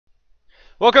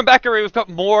Welcome back, everybody. We've got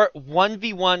more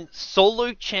 1v1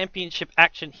 solo championship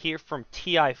action here from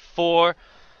TI4.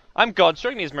 I'm God,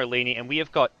 joining me is Merlini, and we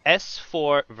have got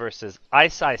S4 versus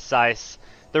Iceiceice,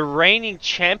 the reigning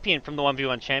champion from the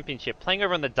 1v1 championship, playing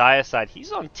over on the Dire side.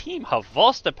 He's on Team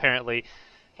Havost, apparently.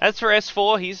 As for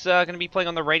S4, he's going to be playing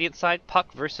on the Radiant side.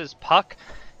 Puck versus Puck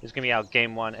is going to be our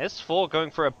game one. S4 going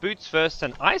for a boots first,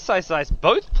 and Iceiceice,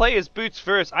 both players boots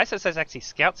first. Iceiceice actually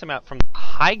scouts him out from the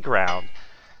high ground.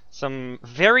 Some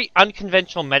very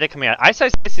unconventional meta coming out.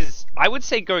 Iceiceice is, I would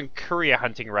say, going courier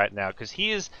hunting right now, because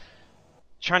he is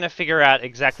trying to figure out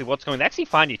exactly what's going on. They actually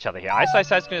find each other here.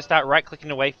 Iceiceice is going to start right-clicking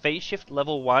away. Phase shift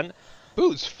level 1.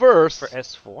 Boots first? For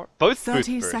S4. Both boots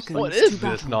first. What is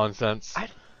this nonsense?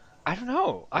 I don't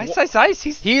know.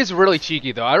 Iceiceice, he is really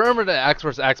cheeky, though. I remember the Axe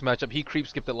vs. Axe matchup. He creep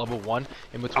skipped at level 1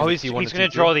 in between he's T1 going and T2. to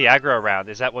draw the aggro around.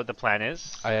 Is that what the plan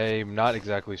is? I'm not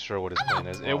exactly sure what his plan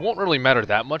is. It won't really matter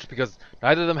that much because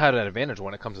neither of them had an advantage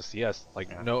when it comes to CS.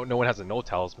 Like, no one has a no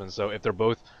talisman, so if they're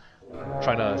both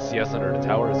trying to CS under the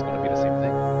tower, it's going to be the same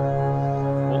thing.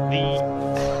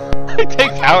 Well,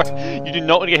 take tower. You do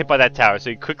not want to get hit by that tower, so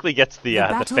he quickly gets the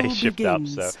phase shift up.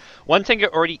 So one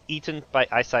Tinker already eaten by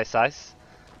Iceiceice.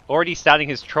 Already starting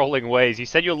his trolling ways. You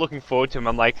said you're looking forward to him.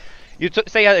 I'm like, you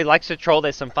say how he likes to troll.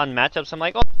 There's some fun matchups. I'm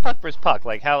like, oh, Puck versus Puck.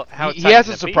 Like how he has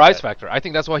a surprise factor. I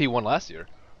think that's why he won last year.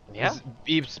 Yeah,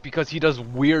 it's because he does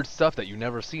weird stuff that you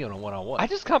never see on a one-on-one. I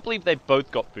just can't believe they both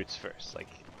got boots first. Like,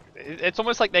 it's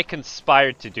almost like they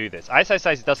conspired to do this.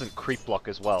 Iceiceice doesn't creep block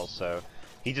as well, so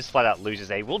he just flat out loses.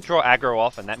 Will draw aggro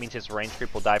off, and that means his range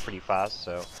creep will die pretty fast.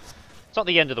 So it's not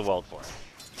the end of the world for him.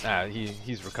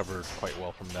 He's recovered quite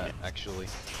well from that, actually.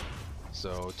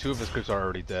 So 2 of his creeps are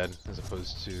already dead, as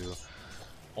opposed to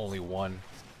only 1.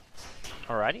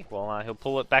 Alrighty, well he'll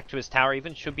pull it back to his tower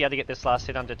even. Should be able to get this last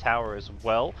hit under tower as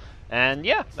well. And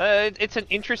yeah, it's an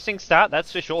interesting start,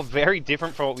 that's for sure. Very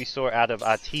different from what we saw out of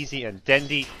Arteezy and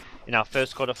Dendi in our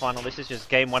first quarterfinal. This is just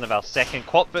game 1 of our second.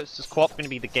 Quap versus Quap going to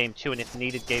be the game 2, and if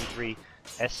needed, game 3,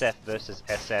 SF versus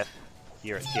SF.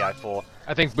 Here at TI4.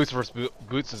 I think boots versus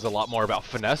boots is a lot more about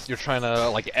finesse. You're trying to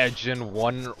like edge in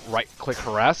one right-click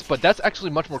harass, but that's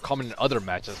actually much more common in other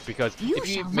matches because if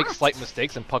you make slight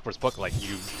mistakes in Puck versus Puck, like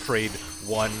you trade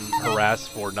one harass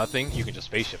for nothing, you can just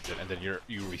phase shift it and then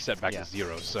you reset back to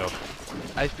 0. So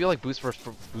I feel like boots versus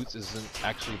boots isn't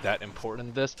actually that important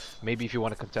in this. Maybe if you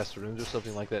want to contest runes or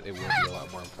something like that, it will be a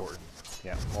lot more important.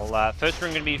 Yeah, well, first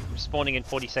rune going to be spawning in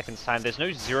 40 seconds time. There's no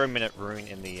 0-minute rune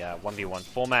in the 1v1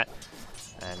 format.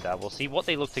 And we'll see what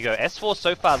they look to go. S4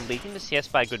 so far leading the CS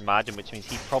by a good margin, which means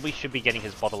he probably should be getting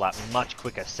his bottle out much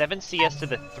quicker. 7 CS to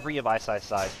the 3 of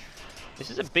Iceiceice. This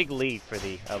is a big lead for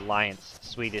the Alliance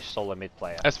Swedish solo mid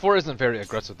player. S4 isn't very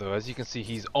aggressive though. As you can see,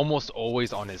 he's almost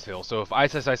always on his hill. So if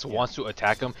Iceiceice wants to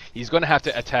attack him, he's going to have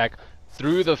to attack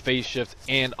through the phase shift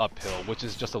and uphill, which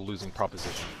is just a losing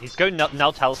proposition. He's going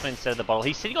null talisman instead of the bottle.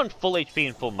 He's sitting on full HP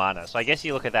and full mana, so I guess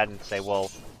you look at that and say, well,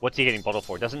 what's he getting bottle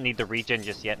for? Doesn't need the regen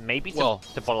just yet. Maybe to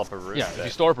bottle up a rune. Yeah, if you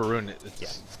store up a rune,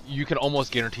 you can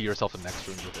almost guarantee yourself the next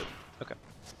rune with it. Okay.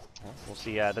 Well, we'll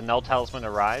see the null talisman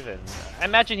arrive, and I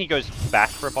imagine he goes back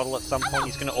for a bottle at some point.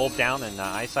 He's going to orb down, and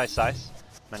Iceiceice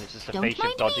manages to phase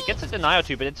shift dodge. It gets a deny or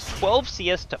 2, but it's 12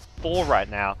 CS to 4 right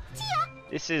now.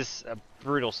 This is a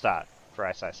brutal start for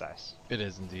Iceiceice. It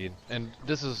is indeed, and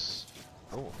this is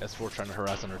S4 trying to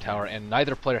harass under tower, and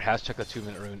neither player has checked the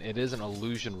 2-minute rune. It is an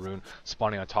illusion rune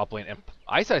spawning on top lane, and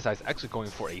Iceiceice is actually going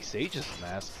for a Sage's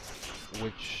Mask,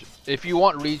 which if you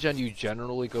want regen, you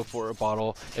generally go for a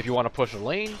bottle. If you want to push a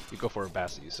lane, you go for a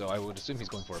Bassi. So I would assume he's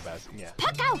going for a Bassi. Yeah.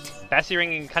 Bassi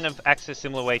ring kind of acts a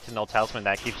similar way to null talisman.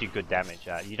 That gives you good damage.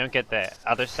 You don't get the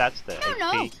other stats, the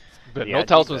HP. But null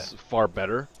talisman is far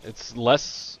better. It's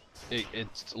less.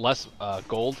 It's less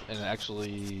gold, and it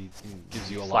actually gives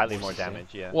you a lot more damage.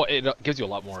 Yeah. Well, it gives you a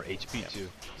lot more HP too,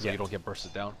 so you don't get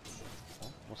bursted down.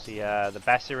 We'll see the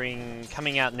Bassi ring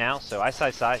coming out now. So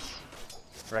Iceiceice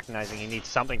recognizing he needs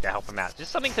something to help him out,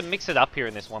 just something to mix it up here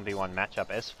in this 1v1 matchup.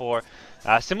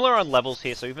 S4 similar on levels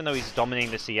here, so even though he's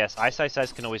dominating the CS,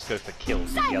 Iceiceice can always go for kills.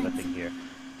 Is the other thing here.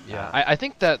 Yeah, I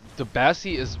think that the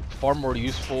Bassi is far more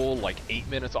useful like 8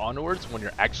 minutes onwards when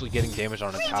you're actually getting damage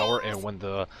on a tower and when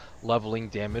the leveling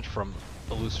damage from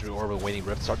Illusory Orb and Waning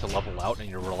Rift start to level out and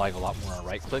you're relying a lot more on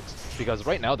right clicks, because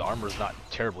right now the armor is not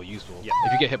terribly useful. Yeah.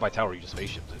 If you get hit by tower, you just phase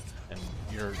shift it and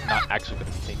you're not actually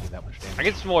going to be taking that much damage. I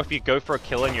guess it's more if you go for a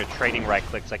kill and you're trading right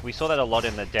clicks. Like we saw that a lot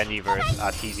in the Dendi versus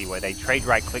Arteezy, where they trade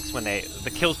right clicks when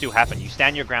the kills do happen. You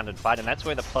stand your ground and fight, and that's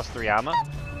where the +3 armor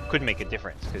could make a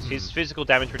difference, because his physical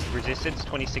damage resistance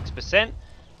 26%,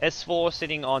 S4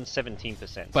 sitting on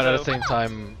 17%. But at the same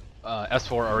time,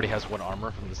 S4 already has 1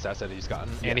 armor from the stats that he's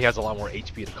gotten, and he has a lot more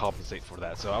HP to compensate for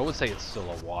that. So I would say it's still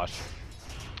a wash.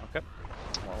 Okay.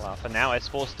 Well, for now,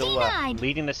 S4 still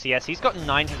leading the CS. He's got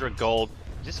 900 gold.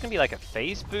 Is this going to be like a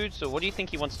phase boost, or what do you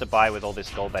think he wants to buy with all this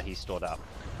gold that he's stored up?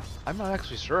 I'm not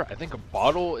actually sure. I think a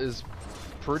bottle is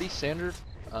pretty standard.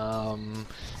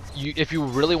 If you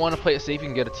really want to play it safe, you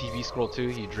can get a TV scroll too.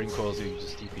 You drink coils, you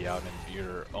just TP out, and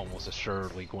you're almost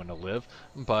assuredly going to live.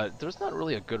 But there's not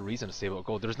really a good reason to save up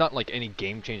gold. There's not like any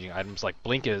game-changing items. Like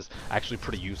Blink is actually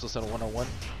pretty useless in a 1-on-1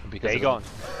 because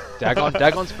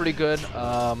Dagon's pretty good.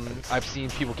 I've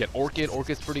seen people get Orchid.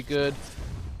 Orchid's pretty good.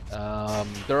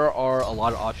 There are a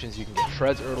lot of options. You can get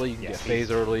Treads early. You can get Phase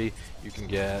early. You can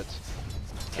get.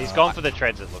 He's gone for the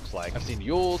treads, it looks like. I've seen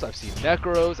Yules, I've seen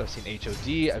Necros, I've seen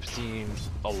HOD, I've seen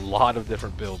a lot of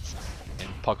different builds in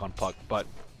Puck on Puck, but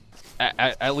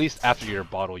at least after your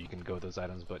bottle you can go with those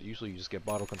items, but usually you just get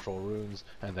bottle control runes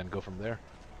and then go from there.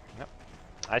 Yep.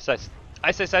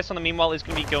 Iceiceice on the meanwhile is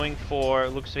going to be going for,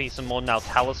 looks to be some more now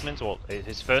talismans, or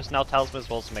his first now talisman as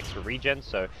well as some extra regen,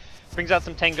 so brings out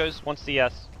some tangos, wants the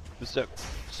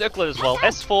circlet as well.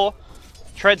 S4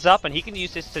 treads up, and he can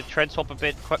use this to tread swap a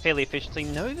bit quite fairly efficiently.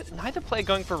 Neither player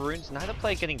going for runes, neither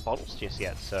player getting bottles just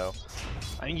yet, so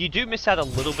I mean, you do miss out a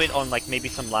little bit on like maybe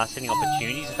some last hitting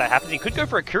opportunities if that happens. He could go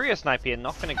for a courier snipe here,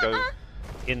 not going to go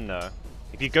in though.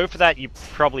 If you go for that, you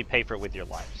probably pay for it with your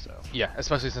life, so. Yeah,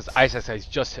 especially since Iceiceice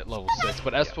just hit level 6,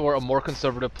 but as for a more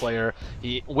conservative player,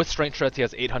 with Strength Treads he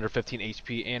has 815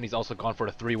 HP, and he's also gone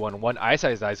for the 3-1-1.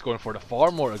 Iceiceice is going for the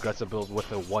far more aggressive build with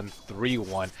the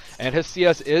 1-3-1, and his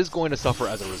CS is going to suffer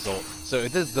as a result. So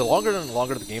it is, the longer and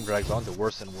longer the game drags on, the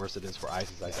worse and worse it is for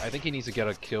Iceiceice. I think he needs to get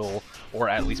a kill, or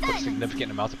at least put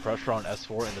significant amounts of pressure on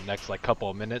S4 in the next like couple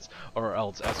of minutes, or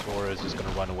else S4 is just going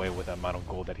to run away with the amount of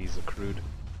gold that he's accrued.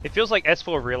 It feels like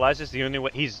S4 realizes the only way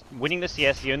he's winning the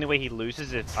CS, the only way he loses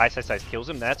is if Iceiceice kills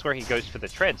him. That's where he goes for the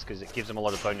treads because it gives him a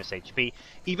lot of bonus HP.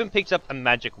 Even picks up a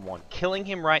magic wand, killing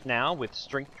him right now with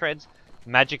strength treads.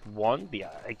 Magic wand,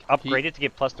 upgraded to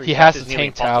get +3. He has to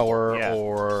tank tower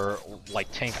or like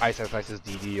tank Iceiceice's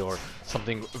DD or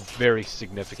something very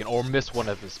significant, or miss one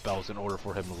of his spells in order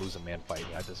for him to lose a man fight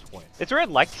at this point. It's where I'd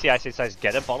like to see Iceiceice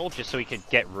get a bottle just so he could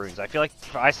get runes. I feel like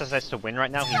for Iceiceice to win right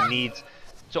now, he needs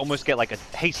to almost get like a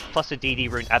haste plus a DD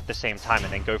rune at the same time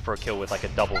and then go for a kill with like a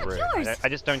double rune. I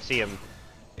just don't see him.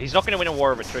 He's not going to win a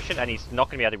war of attrition, and he's not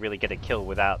going to be able to really get a kill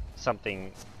without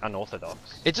something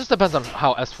unorthodox. It just depends on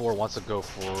how S4 wants to go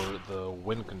for the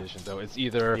win condition, though. It's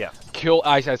either kill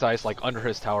Iceiceice like under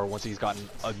his tower once he's gotten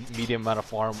a medium amount of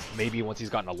farm, maybe once he's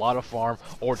gotten a lot of farm,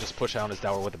 or just push down his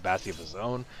tower with a Bastion of his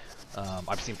own.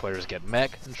 I've seen players get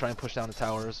mech and try and push down the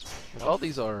towers. All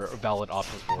these are valid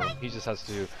options for him. He just has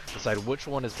to decide which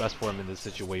one is best for him in this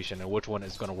situation and which one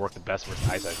is going to work the best for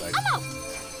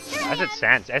Iceiceice. As it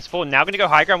stands, S4 now going to go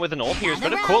high ground with an orb here. He's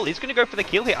got a call. He's going to go for the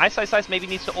kill here. Iceiceice maybe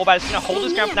needs to orb out. He's going to hold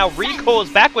his ground, but now recoils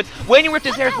backwards. Waning Rift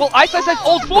is there as well. Iceiceice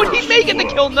ult forward. He may get the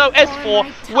kill. No,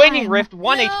 S4. Waning Rift,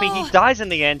 1 HP. He dies in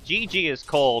the end. GG is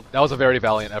called. That was a very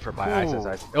valiant effort by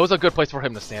Iceiceice. It was a good place for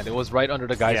him to stand. It was right under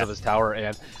the guise of his tower,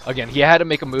 and again, he had to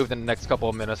make a move in the next couple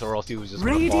of minutes, or else he was just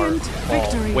going to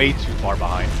fall way too far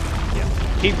behind. Yeah.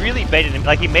 He really baited him,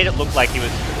 like he made it look like he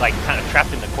was like kind of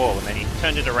trapped in the coil, and then he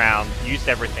turned it around, used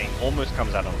everything, almost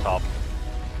comes out on top.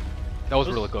 That was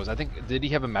really close. I think, did he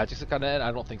have a magic stick on that?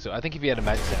 I don't think so. I think if he had a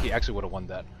magic stick, he actually would have won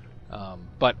that.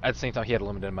 But at the same time, he had a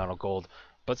limited amount of gold.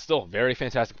 But still, very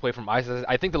fantastic play from Iceiceice.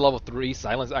 I think the level 3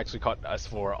 silence actually caught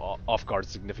S4 off guard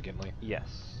significantly.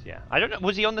 Yes, yeah. I don't know,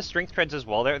 was he on the strength treads as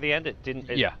well there at the end? It didn't.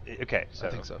 Okay, so,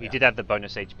 I think so, he did have the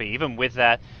bonus HP. Even with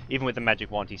that, even with the magic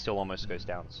wand, he still almost goes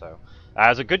down. So it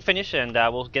was a good finish, and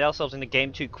we'll get ourselves into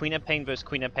game 2. Queen of Pain versus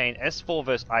Queen of Pain. S4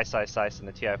 versus Iceiceice in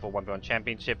the TI4 1v1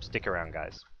 Championship. Stick around,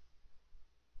 guys.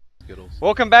 Skittles.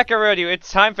 Welcome back, everybody.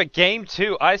 It's time for game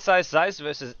 2. Iceiceice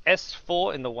versus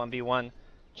S4 in the 1v1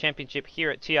 Championship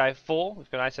here at TI4. We've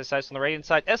got Iceiceice on the Radiant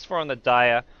side, S4 on the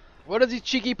Dire. What are these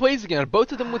cheeky plays again?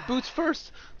 Both of them with boots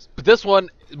first. But this one,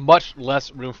 much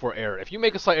less room for error. If you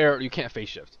make a slight error, you can't phase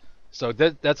shift. So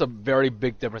that's a very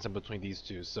big difference in between these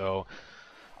two. So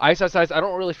Iceiceice, I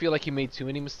don't really feel like he made too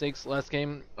many mistakes last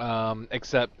game,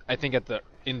 except I think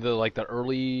in the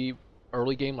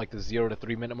early game, like the 0 to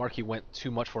 3 minute mark, he went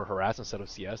too much for harass instead of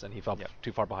CS, and he fell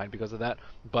too far behind because of that.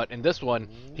 But in this one,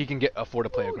 he can afford to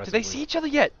play aggressively. Do they see each other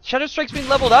yet? Shadow Strike's been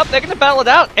leveled up. They're going to battle it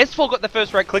out. S4 got the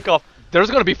first right click off. There's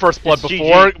going to be first blood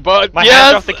before, but my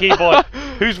hands off the keyboard.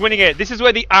 Who's winning it? This is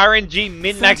where the RNG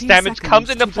min-max damage comes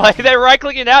into play. They're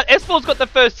right-clicking out. S4's got the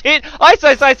first hit.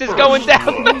 Iceiceice is going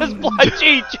down. First blood,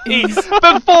 GG.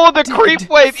 Before the creep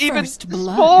wave even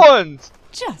spawns.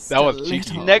 Just That was a cheeky.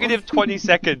 little. Negative 20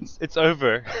 seconds. It's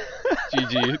over.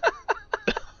 GG.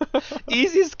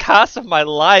 Easiest cast of my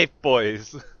life,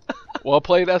 boys. Well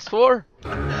played, S4.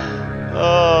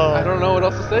 Oh. I don't know what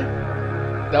else to say.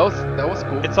 That was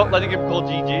cool. It's not letting him call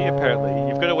GG, apparently.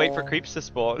 You've got to wait for creeps to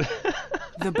spawn.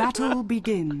 The battle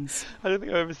begins. I don't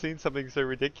think I've ever seen something so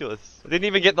ridiculous. I didn't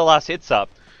even get the last hits up.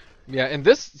 Yeah, in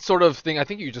this sort of thing, I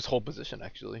think you just hold position,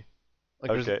 actually.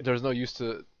 Like, Okay. there's no use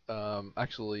to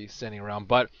actually standing around.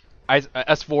 But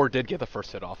S4 did get the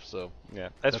first hit off, so... Yeah.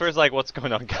 As far as like, what's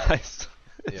going on, guys?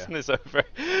 Yeah. Isn't this over?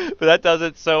 But that does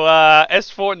it. So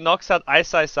S4 knocks out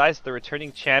Iceiceice, the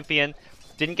returning champion.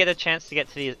 Didn't get a chance to get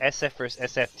to the SF versus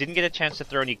SF. Didn't get a chance to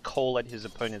throw any coal at his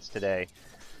opponents today.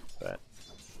 But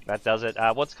that does it.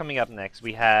 What's coming up next?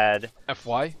 We had...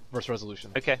 FY versus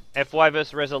Resolution. Okay, FY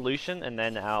versus Resolution, and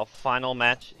then our final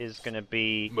match is going to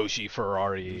be... Moshi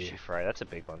Ferrari. Moshi Ferrari, that's a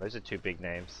big one. Those are two big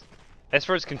names.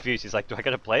 S4 is confused. He's like, do I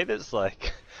gotta play this?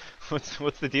 Like,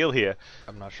 what's the deal here?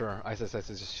 I'm not sure. Iceiceice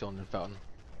is just chilling in Fountain.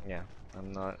 Yeah,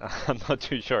 I'm not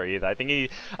too sure either. I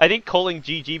think calling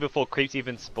GG before creeps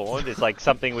even spawned is like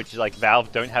something which like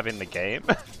Valve don't have in the game.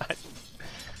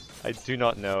 I do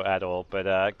not know at all.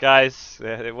 But guys,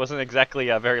 it wasn't exactly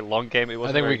a very long game. It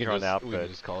wasn't very drawn out. We can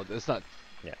just call it. It's not.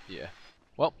 Yeah. Yeah.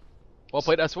 Well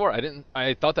played, S4.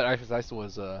 I thought that Iceiceice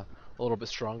was a little bit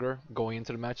stronger going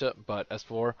into the matchup, but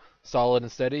S4 solid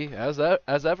and steady as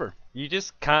ever. You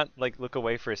just can't like look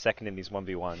away for a second in these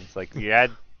 1v1s. Like you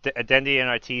had Dendi and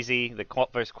Arteezy, the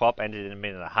Quap versus Quap ended in a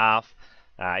minute and a half.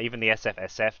 Even the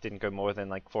SF didn't go more than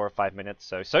like 4 or 5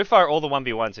 minutes. So far all the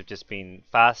 1v1s have just been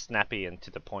fast, snappy, and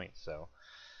to the point. So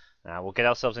we'll get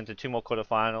ourselves into 2 more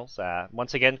quarterfinals.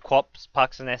 Once again, Quaps,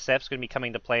 Pucks, and SF's going to be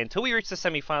coming to play until we reach the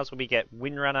semifinals where we get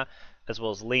Windrunner as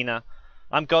well as Lena.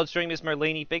 I'm God's doing this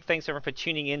Merlini. Big thanks everyone for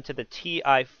tuning in to the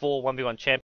TI4 1v1 Champions.